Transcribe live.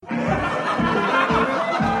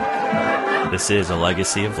This is a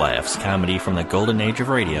legacy of laughs, comedy from the golden age of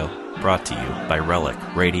radio, brought to you by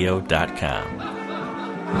RelicRadio.com.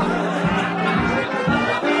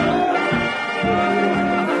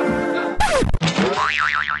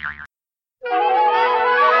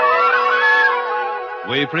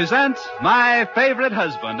 We present My Favorite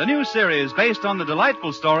Husband, a new series based on the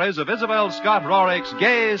delightful stories of Isabel Scott Rorick's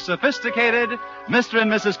gay, sophisticated Mr.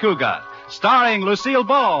 and Mrs. Cougat, starring Lucille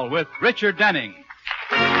Ball with Richard Denning.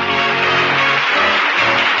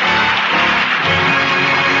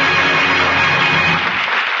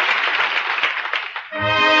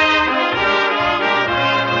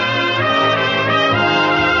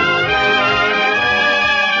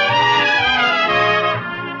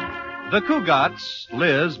 The Cougats,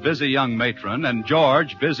 Liz, busy young matron, and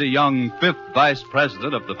George, busy young fifth vice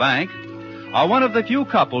president of the bank, are one of the few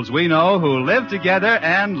couples we know who live together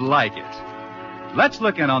and like it. Let's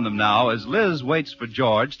look in on them now as Liz waits for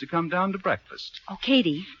George to come down to breakfast. Oh,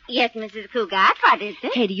 Katie. Yes, Mrs. Cougat, what is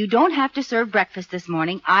it? Katie, you don't have to serve breakfast this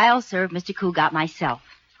morning. I'll serve Mr. Cougat myself.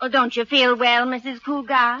 Oh, don't you feel well, Mrs.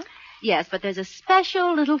 Cougat? Yes, but there's a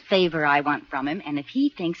special little favor I want from him, and if he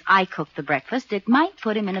thinks I cooked the breakfast, it might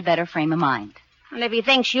put him in a better frame of mind. Well, if he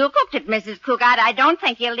thinks you cooked it, Mrs. Cougat, I don't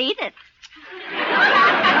think he'll eat it.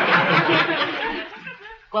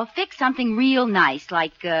 Well, fix something real nice,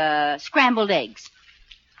 like scrambled eggs.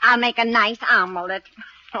 I'll make a nice omelet.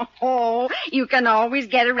 Oh, you can always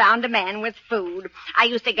get around a man with food. I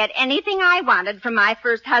used to get anything I wanted from my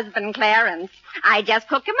first husband, Clarence. I just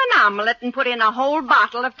cooked him an omelet and put in a whole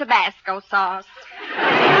bottle of Tabasco sauce.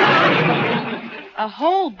 A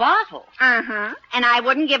whole bottle? Uh-huh. And I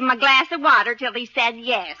wouldn't give him a glass of water till he said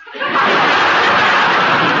yes.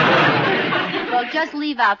 Well, just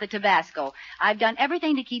leave out the Tabasco. I've done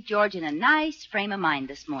everything to keep George in a nice frame of mind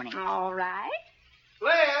this morning. All right.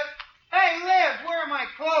 Liz! Hey, Liz, where are my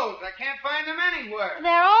clothes? I can't find them anywhere.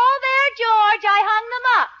 They're all there, George. I hung them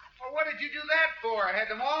up. Well, what did you do that for? I had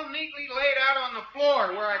them all neatly laid out on the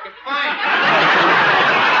floor where I could find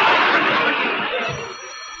them.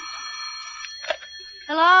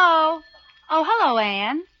 Hello? Oh, hello,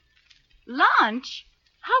 Anne. Lunch?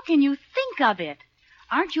 How can you think of it?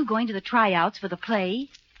 Aren't you going to the tryouts for the play?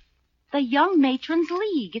 The Young Matrons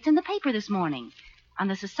League. It's in the paper this morning. On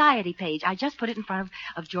the society page, I just put it in front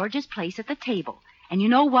of George's place at the table. And you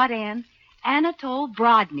know what, Anne? Anatole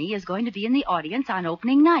Brodny is going to be in the audience on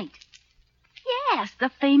opening night. Yes, the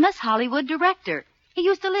famous Hollywood director. He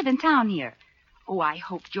used to live in town here. Oh, I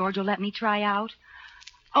hope George will let me try out.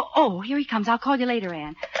 Oh, here he comes. I'll call you later,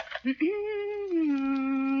 Anne. Good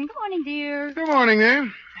morning, dear. Good morning, there.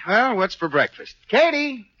 Well, what's for breakfast?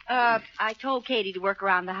 Katie! I told Katie to work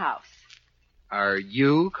around the house. Are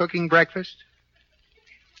you cooking breakfast?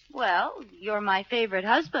 Well, you're my favorite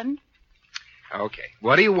husband. Okay.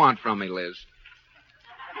 What do you want from me, Liz?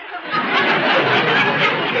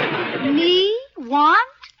 Me? Want?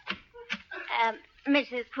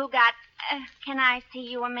 Mrs. Cougat, can I see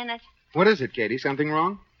you a minute? What is it, Katie? Something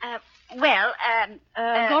wrong? Go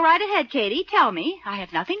right ahead, Katie. Tell me. I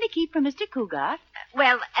have nothing to keep from Mr. Cougat.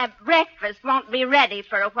 Breakfast won't be ready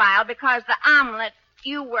for a while because the omelet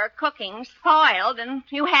you were cooking spoiled and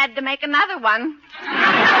you had to make another one.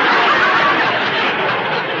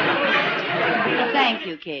 Thank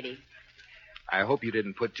you, Katie. I hope you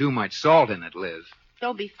didn't put too much salt in it, Liz.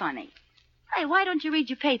 Don't be funny. Hey, why don't you read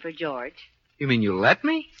your paper, George? You mean you let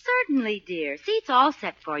me? Certainly, dear. See, it's all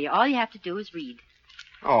set for you. All you have to do is read.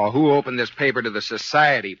 Oh, who opened this paper to the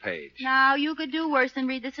society page? Now, you could do worse than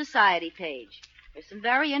read the society page. There's some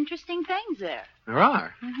very interesting things there. There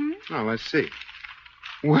are? Mm-hmm. Oh, let's see.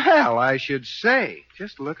 Well, I should say.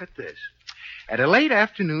 Just look at this. At a late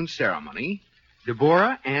afternoon ceremony,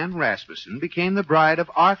 Deborah Ann Rasmussen became the bride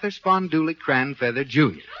of Arthur Sponduli Cranfeather,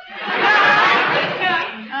 Jr.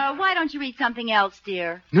 Why don't you read something else,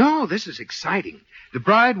 dear? No, this is exciting. The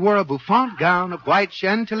bride wore a bouffant gown of white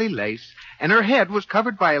chantilly lace, and her head was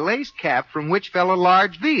covered by a lace cap from which fell a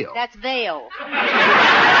large veil. That's veil.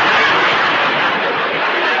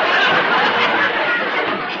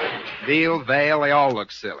 Veil, veil, they all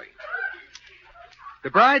look silly. The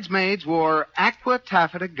bridesmaids wore aqua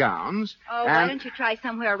taffeta gowns. Oh, why don't you try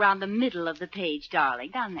somewhere around the middle of the page, darling?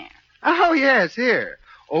 Down there. Oh, yes, here.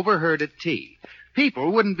 Overheard at tea.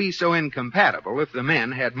 People wouldn't be so incompatible if the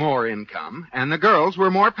men had more income and the girls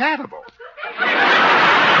were more patable. Oh,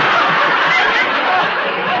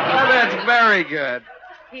 that's very good.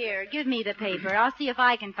 Here, give me the paper. I'll see if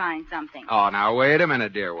I can find something. Oh, now, wait a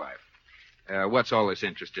minute, dear wife. What's all this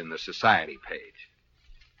interest in the society page?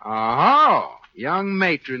 Oh, Young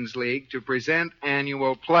Matrons League to present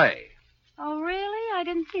annual play. Oh, really? I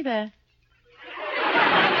didn't see that.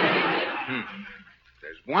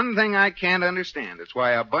 There's one thing I can't understand. It's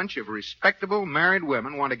why a bunch of respectable married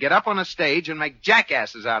women want to get up on a stage and make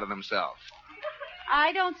jackasses out of themselves.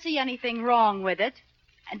 I don't see anything wrong with it.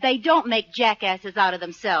 They don't make jackasses out of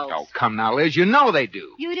themselves. Oh, come now, Liz. You know they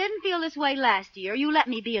do. You didn't feel this way last year. You let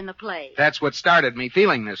me be in the play. That's what started me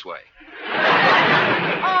feeling this way.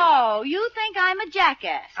 Oh, you think I'm a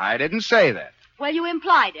jackass? I didn't say that. Well, you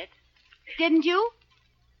implied it. Didn't you?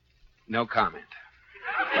 No comment.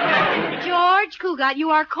 George Cougat,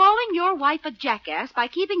 you are calling your wife a jackass by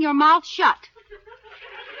keeping your mouth shut.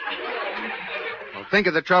 Well, think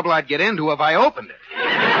of the trouble I'd get into if I opened it.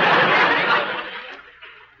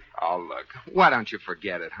 Oh, look, why don't you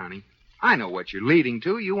forget it, honey? I know what you're leading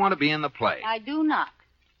to. You want to be in the play. I do not.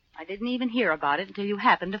 I didn't even hear about it until you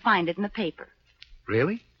happened to find it in the paper.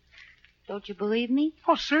 Really? Don't you believe me?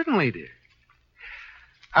 Oh, certainly, dear.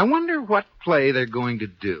 I wonder what play they're going to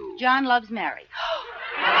do. John Loves Mary.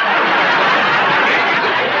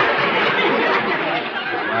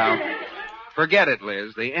 Well, forget it,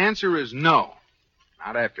 Liz. The answer is no.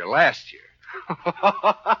 Not after last year.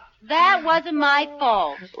 That wasn't my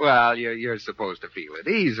fault. Well, you're supposed to feel at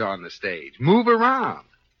ease on the stage. Move around.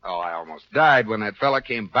 Oh, I almost died when that fella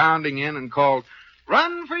came bounding in and called,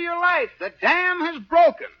 "Run for your life! The dam has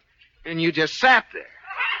broken!" And you just sat there.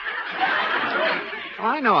 Well,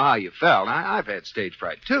 I know how you felt. I've had stage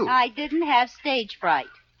fright, too. I didn't have stage fright.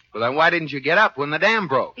 Well, then why didn't you get up when the dam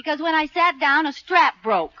broke? Because when I sat down, a strap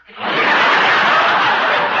broke. And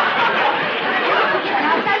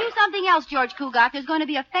I'll tell you something else, George Cougat. There's going to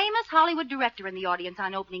be a famous Hollywood director in the audience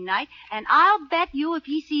on opening night, and I'll bet you if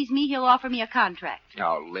he sees me, he'll offer me a contract.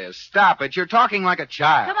 Oh, Liz, stop it. You're talking like a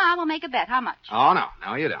child. Come on, we'll make a bet. How much? Oh,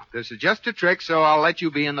 no, you don't. This is just a trick, so I'll let you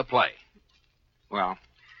be in the play. Well,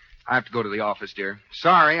 I have to go to the office, dear.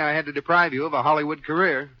 Sorry, I had to deprive you of a Hollywood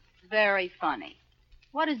career. Very funny.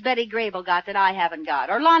 What has Betty Grable got that I haven't got?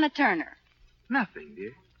 Or Lana Turner? Nothing,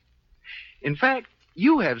 dear. In fact,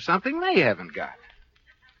 you have something they haven't got.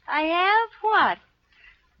 I have what?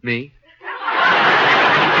 Me.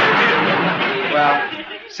 Well,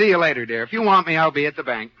 see you later, dear. If you want me, I'll be at the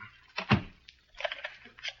bank.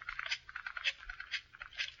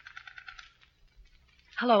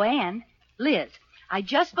 Hello, Anne. Liz, I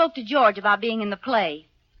just spoke to George about being in the play.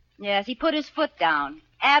 Yes, he put his foot down.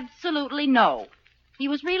 Absolutely no. He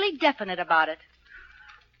was really definite about it.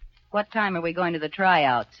 What time are we going to the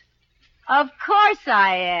tryouts? Of course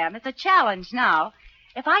I am. It's a challenge now.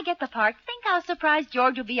 If I get the part, think how surprised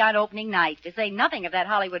George will be on opening night, to say nothing of that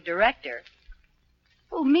Hollywood director.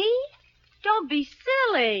 Who, me? Don't be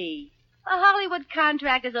silly. A Hollywood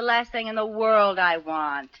contract is the last thing in the world I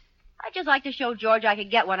want. I'd just like to show George I could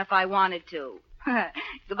get one if I wanted to.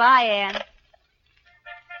 Goodbye, Anne.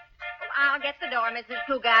 I'll get the door, Mrs.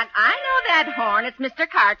 Cougat. I know that horn. It's Mr.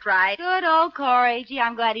 Cartwright. Good old Corey. Gee,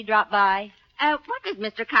 I'm glad he dropped by. What does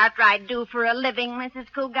Mr. Cartwright do for a living,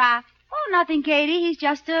 Mrs. Cougat? Oh, nothing, Katie. He's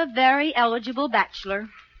just a very eligible bachelor.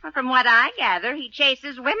 Well, from what I gather, he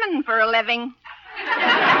chases women for a living.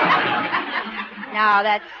 Now,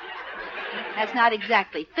 that's not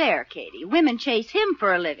exactly fair, Katie. Women chase him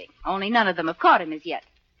for a living. Only none of them have caught him as yet.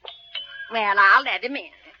 Well, I'll let him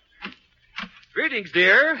in. Greetings,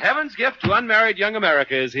 dear. Heaven's gift to unmarried young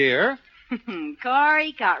America is here.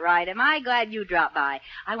 Corey Cartwright, am I glad you dropped by.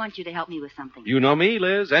 I want you to help me with something. You know me,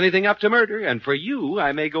 Liz. Anything up to murder. And for you,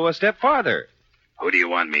 I may go a step farther. Who do you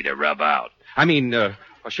want me to rub out? I mean, or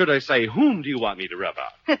should I say, whom do you want me to rub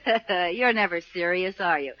out? You're never serious,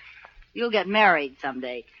 are you? You'll get married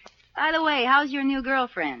someday. By the way, how's your new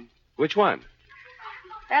girlfriend? Which one?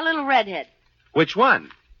 That little redhead. Which one?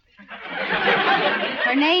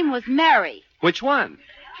 Her name was Mary. Which one?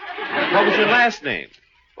 What was your last name?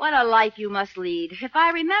 What a life you must lead. If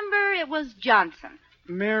I remember, it was Johnson.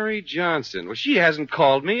 Mary Johnson. Well, she hasn't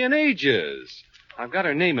called me in ages. I've got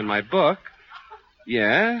her name in my book.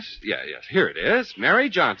 Yes. Here it is. Mary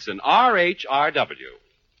Johnson, R-H-R-W.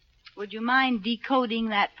 Would you mind decoding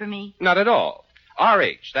that for me? Not at all.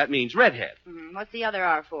 R-H, that means redhead. Mm-hmm. What's the other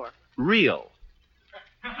R for? Real.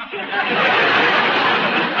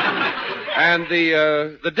 And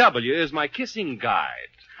the W is my kissing guide.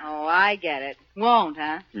 Oh, I get it. Won't,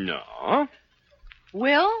 huh? No.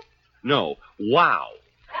 Will? No. Wow.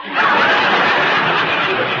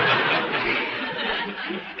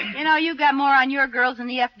 You know, you've got more on your girls than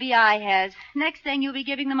the FBI has. Next thing, you'll be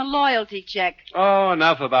giving them a loyalty check. Oh,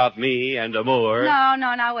 enough about me and Amour. No,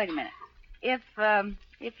 now, wait a minute.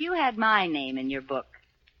 If you had my name in your book,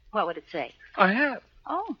 what would it say? I have.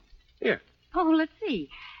 Oh. Here. Oh, let's see.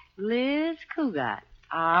 Liz Cougat.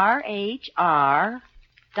 R-H-R-W?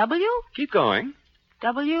 Keep going.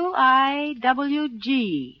 W-I-W-G.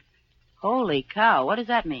 Holy cow, what does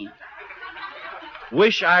that mean?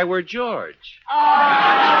 Wish I were George. Oh,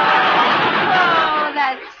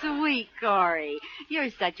 that's sweet, Corey.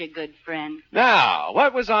 You're such a good friend. Now,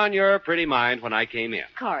 what was on your pretty mind when I came in?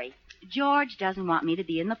 Corey, George doesn't want me to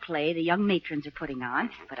be in the play the young matrons are putting on,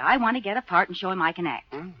 but I want to get a part and show him I can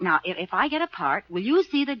act. Now, if I get a part, will you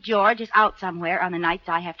see that George is out somewhere on the nights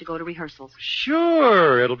I have to go to rehearsals?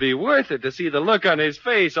 Sure, it'll be worth it to see the look on his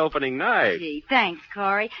face opening night. Gee, thanks,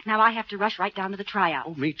 Corey. Now I have to rush right down to the tryout.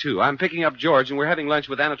 Oh, me too. I'm picking up George, and we're having lunch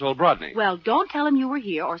with Anatole Brodny. Well, don't tell him you were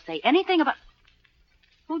here or say anything about...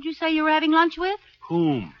 Who'd you say you were having lunch with?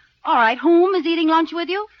 Whom? All right, whom is eating lunch with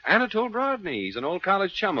you? Anatole Brodny. He's an old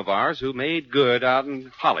college chum of ours who made good out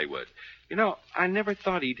in Hollywood. You know, I never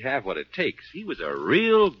thought he'd have what it takes. He was a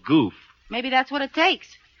real goof. Maybe that's what it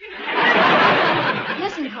takes.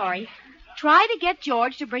 Listen, Corey, try to get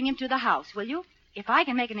George to bring him to the house, will you? If I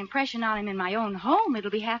can make an impression on him in my own home,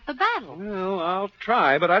 it'll be half the battle. Well, I'll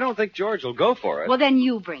try, but I don't think George will go for it. Well, then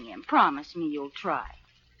you bring him. Promise me you'll try.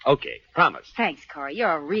 Okay, promise. Thanks, Corey.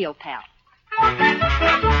 You're a real pal.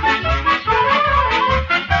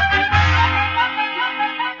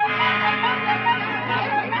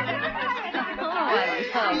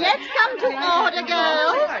 Let's come to order,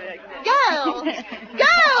 girls.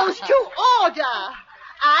 Girls, to order.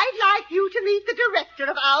 I'd like you to meet the director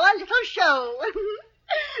of our little show,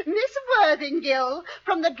 Miss Worthinghill,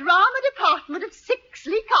 from the drama department of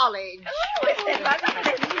Sixley College.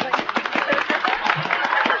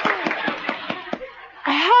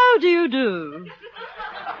 How do you do?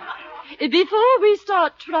 Before we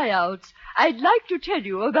start tryouts, I'd like to tell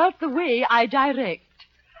you about the way I direct.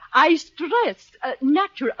 I stress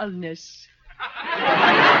naturalness.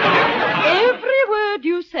 Every word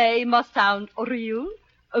you say must sound real,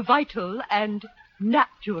 vital, and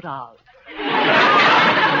natural.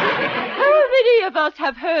 How many of us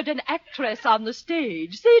have heard an actress on the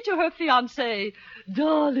stage say to her fiancé,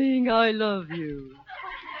 "Darling, I love you"?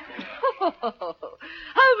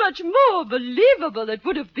 How much more believable it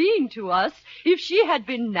would have been to us if she had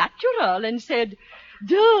been natural and said,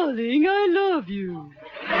 "Darling, I love you."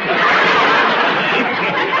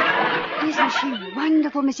 Isn't she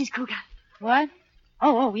wonderful, Mrs. Cougar? What?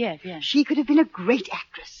 Oh, yes. She could have been a great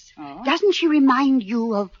actress. Oh? Doesn't she remind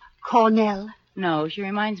you of Cornell? No, she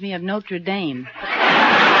reminds me of Notre Dame.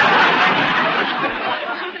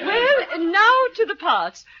 Well, now to the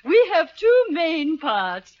parts. We have two main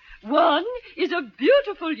parts. One is a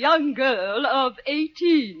beautiful young girl of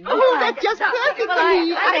 18. Oh, that's just perfect for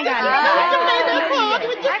me.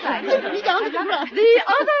 The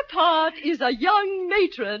other part is a young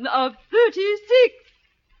matron of 36.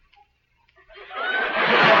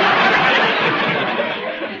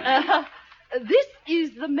 This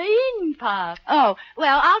is the main part. Oh,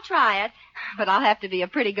 well, I'll try it. But I'll have to be a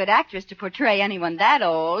pretty good actress to portray anyone that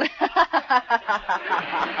old.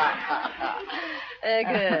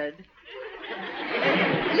 Good.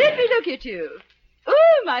 Let me look at you.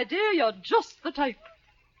 Oh, my dear, you're just the type.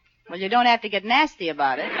 Well, you don't have to get nasty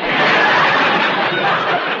about it.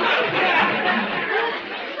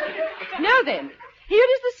 Now then, here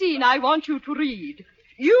is the scene I want you to read.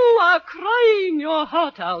 You are crying your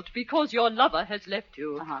heart out because your lover has left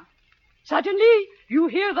you. Uh-huh. Suddenly, you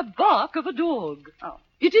hear the bark of a dog. Oh.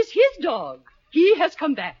 It is his dog. He has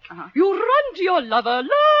come back. Uh-huh. You run to your lover,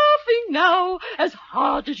 laughing now as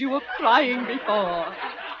hard as you were crying before.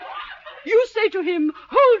 You say to him,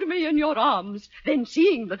 "Hold me in your arms." Then,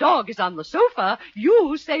 seeing the dog is on the sofa,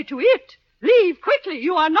 you say to it, "Leave quickly.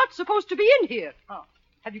 You are not supposed to be in here." Oh.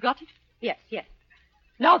 Have you got it? Yes.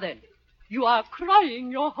 Now then, you are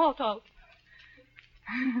crying your heart out.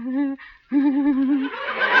 Oh,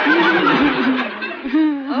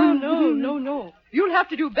 no. You'll have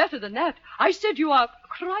to do better than that. I said you are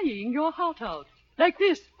crying your heart out. Like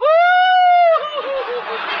this.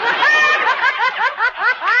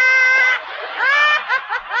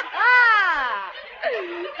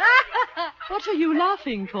 What are you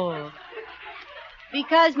laughing for?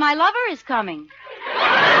 Because my lover is coming.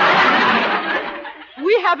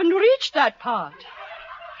 We haven't reached that part.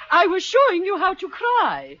 I was showing you how to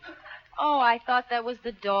cry. Oh, I thought that was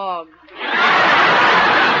the dog.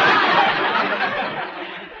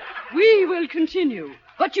 We will continue.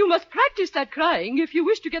 But you must practice that crying if you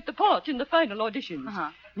wish to get the part in the final auditions.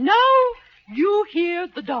 Uh-huh. Now you hear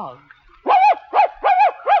the dog.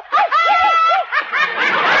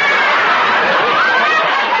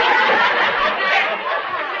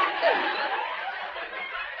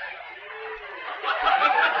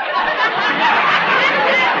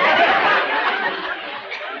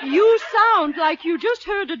 You sound like you just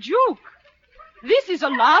heard a joke. This is a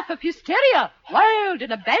laugh of hysteria, wild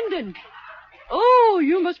and abandoned. Oh,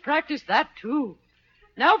 you must practice that, too.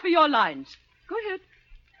 Now for your lines. Go ahead.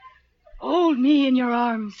 Hold me in your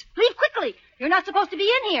arms. Leave quickly. You're not supposed to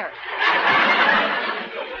be in here.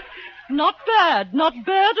 Not bad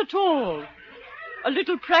at all. A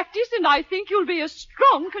little practice, and I think you'll be a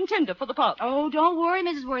strong contender for the part. Oh, don't worry,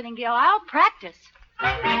 Mrs. Worthingale. I'll practice.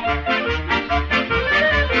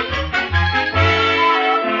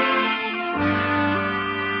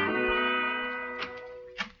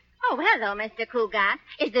 Oh, hello, Mr. Cougat.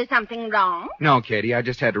 Is there something wrong? No, Katie, I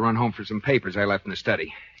just had to run home for some papers I left in the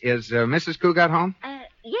study. Is Mrs. Cougat home?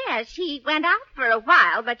 Yes, she went out for a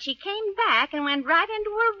while, but she came back and went right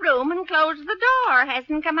into her room and closed the door.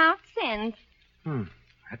 Hasn't come out since.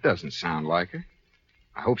 That doesn't sound like her.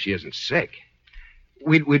 I hope she isn't sick.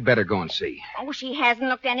 We'd better go and see. Oh, she hasn't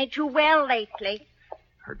looked any too well lately.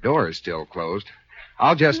 Her door is still closed.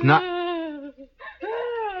 I'll just not...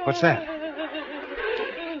 What's that?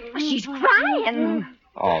 She's crying.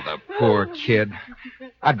 Oh, the poor kid.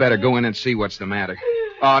 I'd better go in and see what's the matter.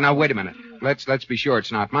 Oh, now, wait a minute. Let's be sure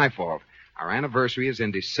it's not my fault. Our anniversary is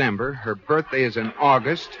in December. Her birthday is in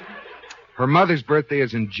August. Her mother's birthday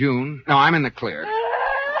is in June. No, I'm in the clear.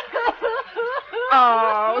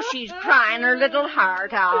 Oh, she's crying her little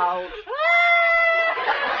heart out.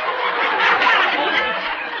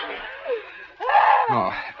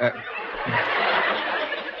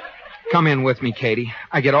 Come in with me, Katie.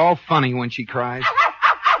 I get all funny when she cries.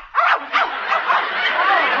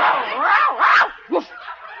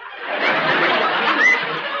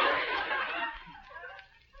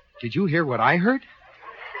 Did you hear what I heard?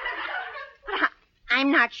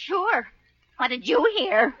 I'm not sure. What did you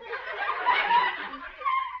hear?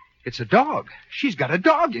 It's a dog. She's got a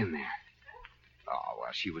dog in there. Oh,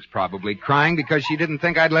 well, she was probably crying because she didn't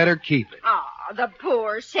think I'd let her keep it. Oh, the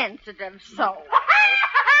poor sensitive soul.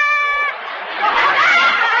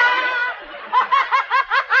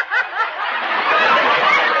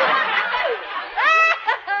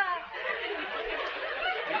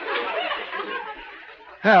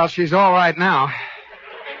 Well, she's all right now.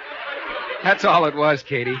 That's all it was,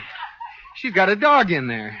 Katie. She's got a dog in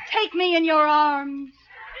there. Take me in your arms.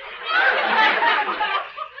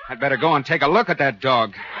 I'd better go and take a look at that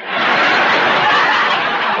dog.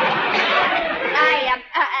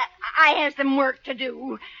 I have some work to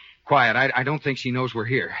do. Quiet. I don't think she knows we're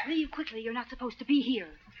here. Leave quickly. You're not supposed to be here.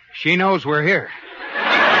 She knows we're here.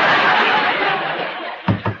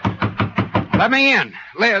 Let me in.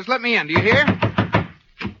 Liz, let me in. Do you hear?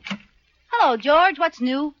 Hello, George. What's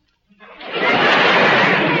new?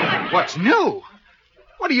 What's new?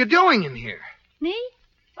 What are you doing in here? Me?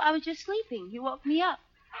 I was just sleeping. You woke me up.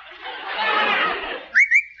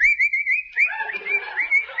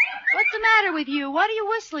 What's the matter with you? What are you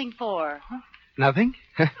whistling for? Nothing.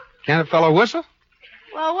 Can't a fellow whistle?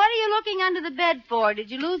 Well, what are you looking under the bed for? Did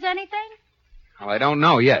you lose anything? Well, I don't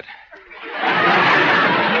know yet.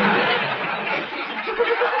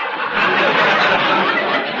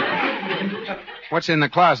 What's in the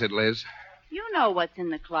closet, Liz? You know what's in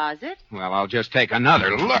the closet. Well, I'll just take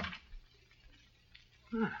another look.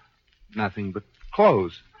 Nothing but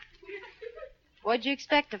clothes. What'd you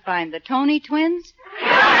expect to find? The Tony twins?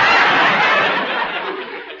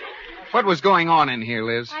 What was going on in here,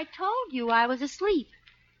 Liz? I told you I was asleep.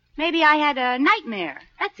 Maybe I had a nightmare.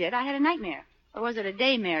 That's it. I had a nightmare. Or was it a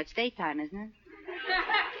daymare? It's daytime, isn't it?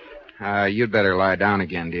 You'd better lie down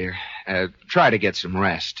again, dear. Try to get some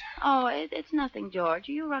rest. Oh, it's nothing, George.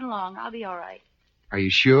 You run along. I'll be all right. Are you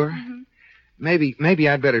sure? Mm-hmm. Maybe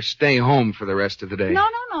I'd better stay home for the rest of the day. No.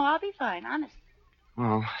 I'll be fine, honest.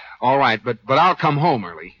 Well, all right, but I'll come home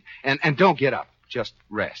early. And don't get up. Just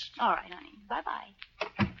rest. All right, honey.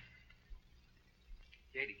 Bye-bye.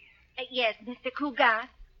 Katie. Yes, Mr. Cougat.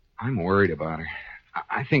 I'm worried about her.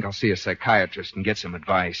 I think I'll see a psychiatrist and get some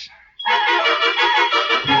advice.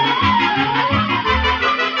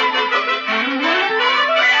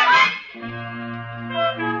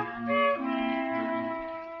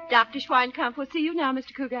 Dr. Schweinkamp will see you now,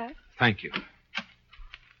 Mr. Cougat. Thank you.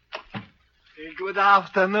 Good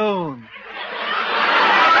afternoon.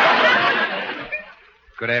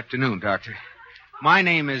 Good afternoon, Doctor. My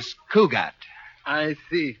name is Cougat. I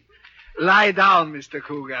see. Lie down, Mr.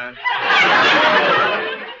 Cougat.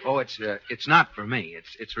 Oh, it's not for me.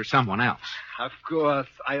 It's for someone else. Of course,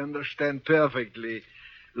 I understand perfectly.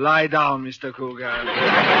 Lie down, Mr. Cougat.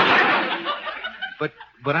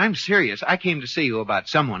 But I'm serious. I came to see you about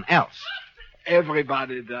someone else.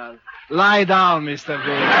 Everybody does. Lie down, Mr.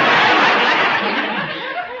 Cougat.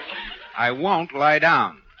 I won't lie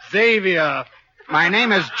down. Xavier. My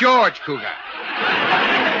name is George Cougat.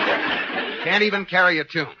 Can't even carry a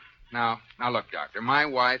tune. Now, look, Doctor, my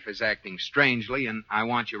wife is acting strangely, and I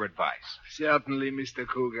want your advice. Certainly, Mr.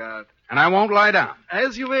 Cougar. And I won't lie down.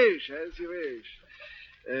 As you wish, as you wish.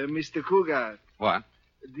 Mr. Cougar. What?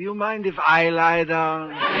 Do you mind if I lie down?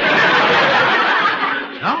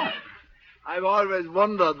 No. I've always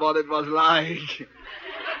wondered what it was like.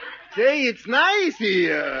 Say, it's nice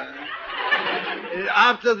here.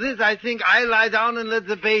 After this, I think I'll lie down and let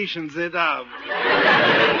the patient sit up.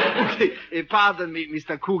 Okay, pardon me,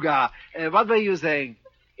 Mr. Cougar. What were you saying?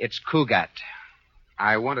 It's Cougat.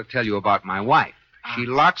 I want to tell you about my wife. She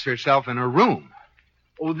locks herself in her room.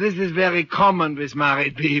 Oh, this is very common with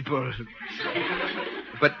married people.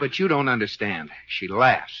 But you don't understand. She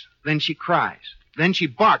laughs. Then she cries. Then she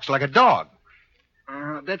barks like a dog.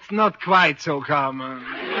 That's not quite so common.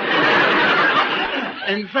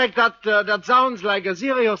 In fact, that sounds like a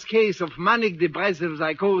serious case of manic depressive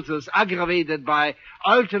psychosis aggravated by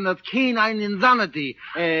alternate canine insanity,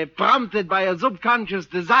 prompted by a subconscious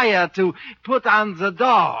desire to put on the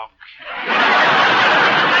dog.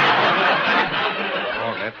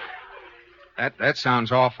 Oh, that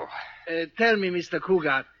sounds awful. Tell me, Mr.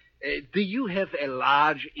 Cougar, do you have a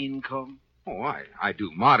large income? Oh, I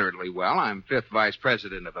do moderately well. I'm 5th vice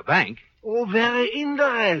president of a bank. Oh, very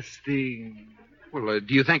interesting. Well,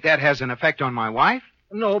 do you think that has an effect on my wife?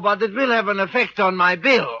 No, but it will have an effect on my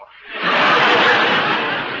bill.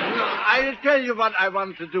 I'll tell you what I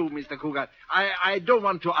want to do, Mr. Cougar. I don't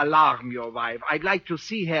want to alarm your wife. I'd like to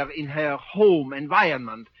see her in her home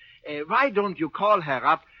environment. Why don't you call her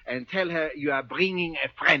up and tell her you are bringing a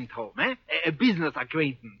friend home, a business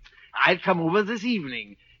acquaintance? I'll come over this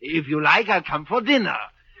evening. If you like, I'll come for dinner.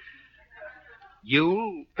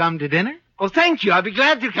 You'll come to dinner? Oh, thank you. I'll be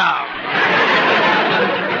glad to come.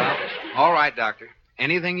 All right, Doctor.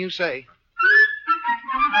 Anything you say.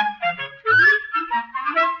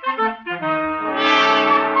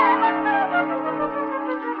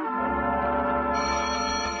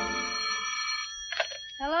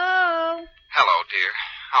 Hello? Hello, dear.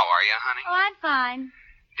 How are you, honey? Oh, I'm fine.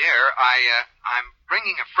 Dear, I'm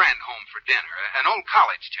bringing a friend home for dinner, an old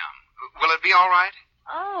college chum. Will it be all right?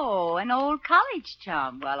 Oh, an old college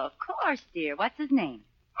chum. Well, of course, dear. What's his name?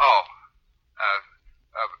 Oh,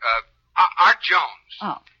 Art Jones.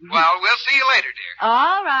 Oh. Well, we'll see you later, dear.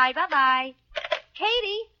 All right. Bye-bye.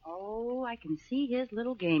 Katie. Oh, I can see his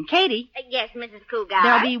little game. Katie. Yes, Mrs. Cougar.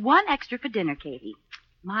 There'll be one extra for dinner, Katie.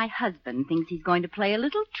 My husband thinks he's going to play a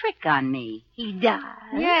little trick on me. He does?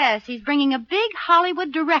 Yes, he's bringing a big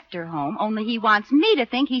Hollywood director home, only he wants me to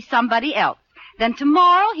think he's somebody else. Then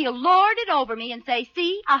tomorrow he'll lord it over me and say,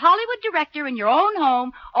 see, a Hollywood director in your own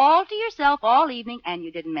home, all to yourself all evening, and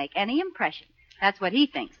you didn't make any impression. That's what he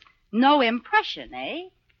thinks. No impression, eh?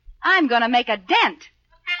 I'm going to make a dent.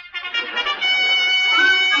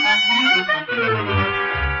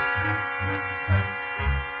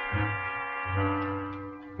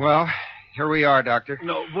 Well, here we are, Doctor.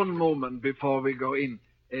 No, one moment before we go in.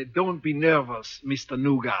 Don't be nervous, Mr.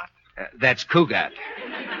 Nougat. That's Cougat.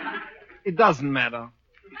 It doesn't matter.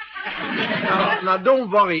 Now, don't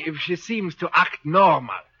worry if she seems to act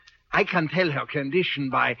normal. I can tell her condition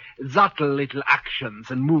by subtle little actions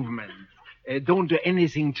and movements. Don't do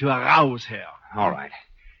anything to arouse her. All right.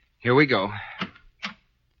 Here we go.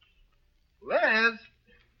 Liz!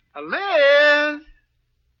 Liz!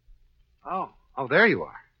 Oh, there you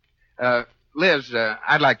are. Liz,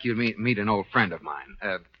 I'd like you to meet an old friend of mine,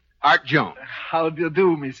 Art Jones. How do you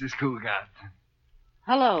do, Mrs. Cougar?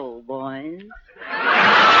 Hello, boys.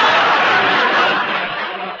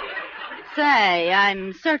 Say,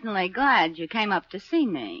 I'm certainly glad you came up to see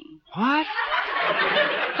me. What?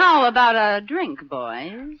 How about a drink,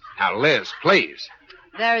 boys? Now, Liz, please.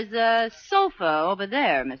 There's a sofa over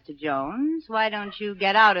there, Mr. Jones. Why don't you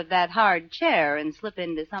get out of that hard chair and slip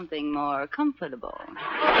into something more comfortable?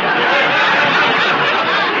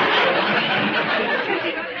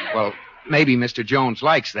 Well, maybe Mr. Jones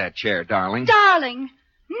likes that chair, darling. Darling.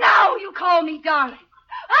 Now you call me darling.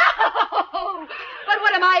 Oh, but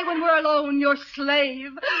what am I when we're alone, your slave?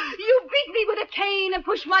 You beat me with a cane and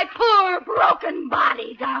push my poor, broken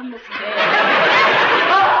body down the stairs.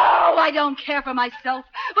 Oh, I don't care for myself,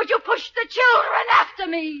 but you pushed the children after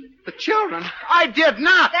me. The children? I did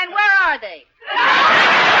not. Then where are they?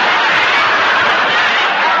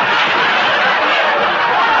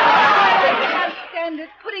 I can't stand it,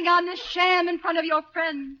 putting on this sham in front of your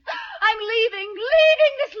friends. I'm leaving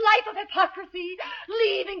this life of hypocrisy.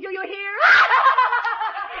 Leaving, do you hear?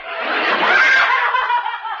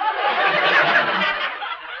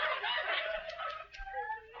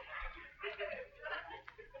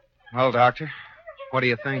 Well, Doctor, what do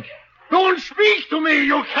you think? Don't speak to me,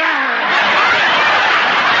 you can!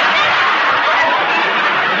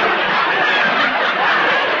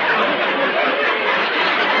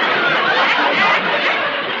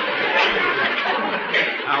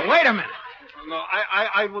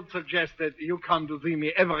 I would suggest that you come to see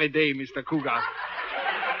me every day, Mr. Cougar.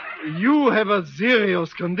 You have a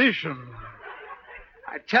serious condition.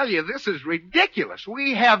 I tell you, this is ridiculous.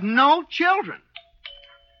 We have no children.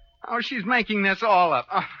 Oh, she's making this all up.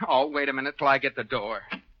 Oh, wait a minute till I get the door.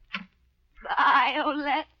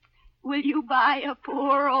 Violet, will you buy a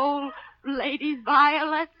poor old lady's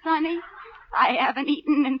violets, Sonny? I haven't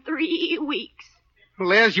eaten in 3 weeks.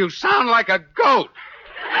 Liz, you sound like a goat.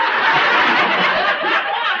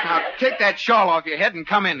 Now, take that shawl off your head and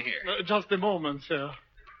come in here. Just a moment, sir.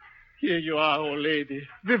 Here you are, old lady.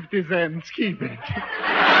 50 cents. Keep it.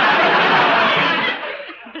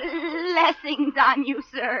 Blessings on you,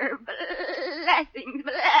 sir. Blessings,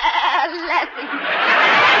 blessings.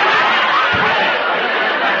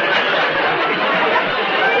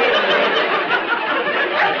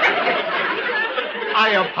 I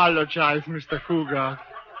apologize, Mr. Cougar.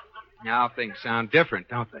 Now things sound different,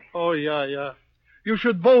 don't they? Oh, yeah. You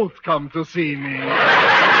should both come to see me.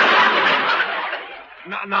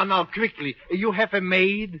 Now, quickly. You have a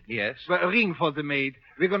maid? Yes. Well, ring for the maid.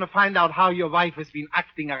 We're going to find out how your wife has been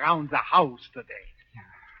acting around the house today.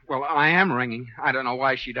 Well, I am ringing. I don't know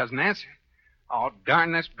why she doesn't answer. Oh,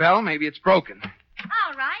 darn this bell. Maybe it's broken.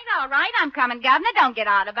 All right. I'm coming, Governor. Don't get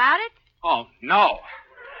out about it. Oh, no.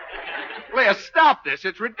 Leah, stop this.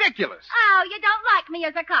 It's ridiculous. Oh, you don't like me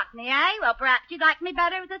as a Cockney, eh? Well, perhaps you'd like me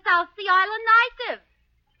better as a South Sea Island native.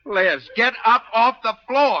 Liz, get up off the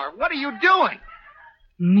floor. What are you doing?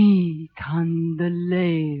 Mi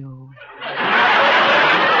Candelario.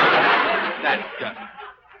 That does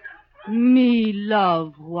it. Me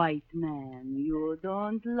love white man. You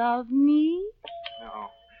don't love me? No.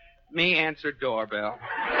 Me answer doorbell.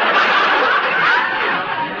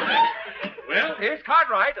 Well, here's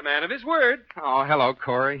Cartwright, a man of his word. Oh, hello,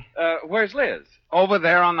 Corey. Where's Liz? Over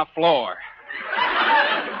there on the floor.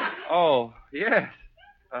 Oh, yes.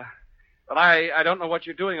 But I don't know what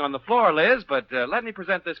you're doing on the floor, Liz, but let me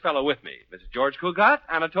present this fellow with me. Mrs. George Cougat,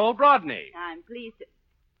 Anatole Brodney. I'm pleased to...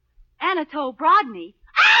 Anatole Brodney?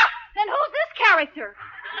 Ah! Then who's this character?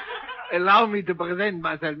 Allow me to present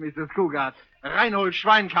myself, Mrs. Cougar. Reinhold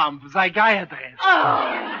Schweinkampf, psychiatrist.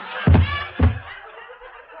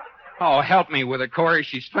 Oh, help me with her, Corey.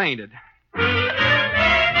 She's fainted.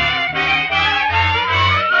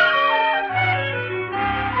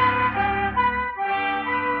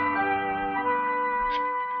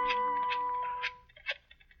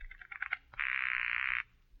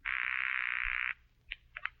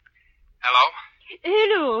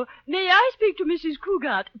 Hello. May I speak to Mrs.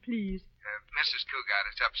 Cougat, please? Mrs. Cougat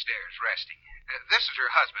is upstairs resting. This is her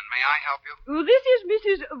husband. May I help you? This is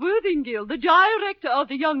Mrs. Worthingale, the director of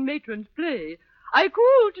the young matron's play. I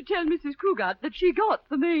called to tell Mrs. Cougat that she got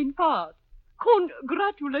the main part.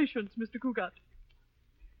 Congratulations, Mr. Cougat.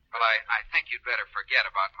 Well, I think you'd better forget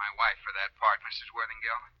about my wife for that part, Mrs.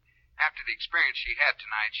 Worthingale. After the experience she had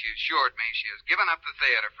tonight, she assured me she has given up the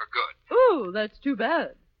theater for good. Oh, that's too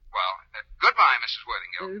bad. Well, goodbye, Mrs.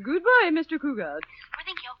 Worthingale. Goodbye, Mr. Cougat.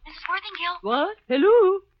 Worthingale, Mrs. Worthingale. What?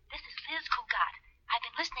 Hello? This is Liz Cougat. I've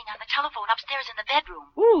been listening on the telephone upstairs in the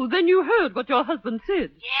bedroom. Oh, then you heard what your husband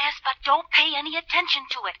said. Yes, but don't pay any attention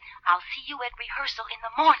to it. I'll see you at rehearsal in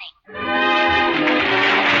the morning.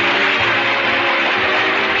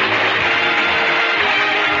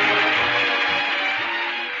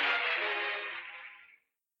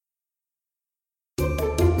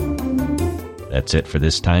 That's it for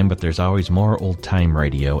this time, but there's always more old-time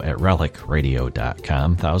radio at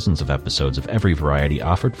relicradio.com. Thousands of episodes of every variety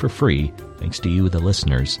offered for free, thanks to you, the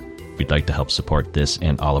listeners. If you'd like to help support this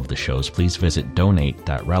and all of the shows, please visit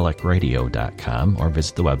donate.relicradio.com or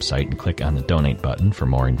visit the website and click on the donate button for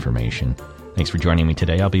more information. Thanks for joining me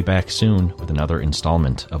today. I'll be back soon with another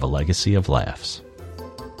installment of A Legacy of Laughs.